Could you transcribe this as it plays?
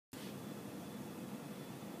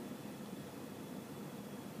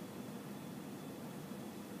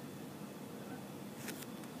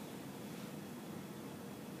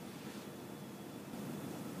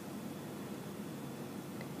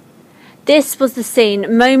This was the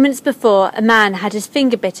scene moments before a man had his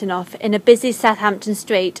finger bitten off in a busy Southampton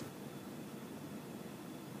street.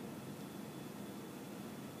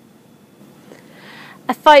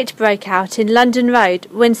 A fight broke out in London Road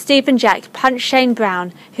when Stephen Jack punched Shane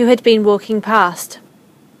Brown, who had been walking past.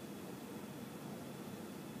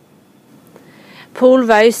 Paul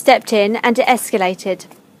Rowe stepped in and it escalated.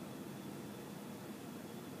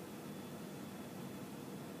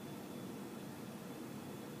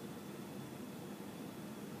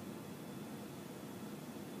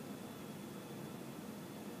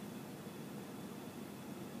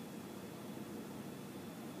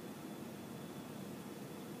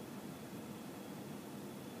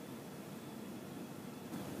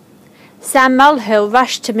 Sam Mulhill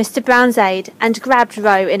rushed to Mr. Brown's aid and grabbed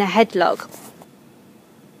Rowe in a headlock.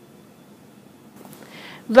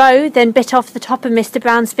 Rowe then bit off the top of Mr.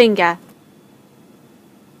 Brown's finger.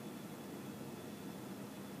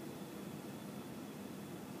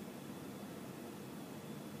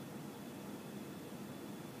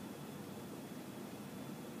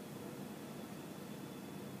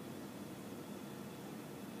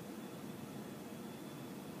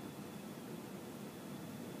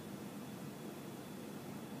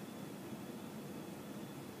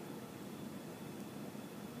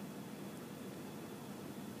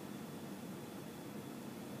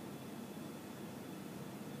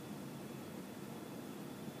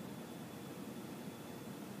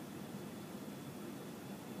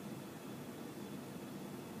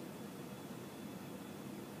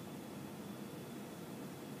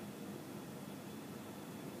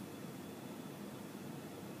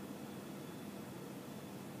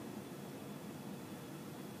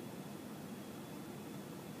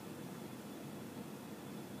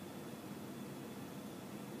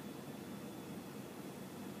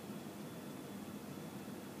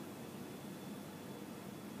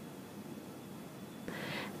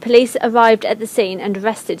 Police arrived at the scene and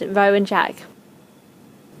arrested Rowe and Jack.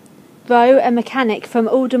 Rowe, a mechanic from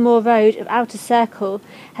Aldermore Road, Outer Circle,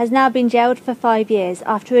 has now been jailed for 5 years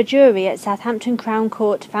after a jury at Southampton Crown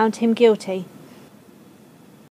Court found him guilty.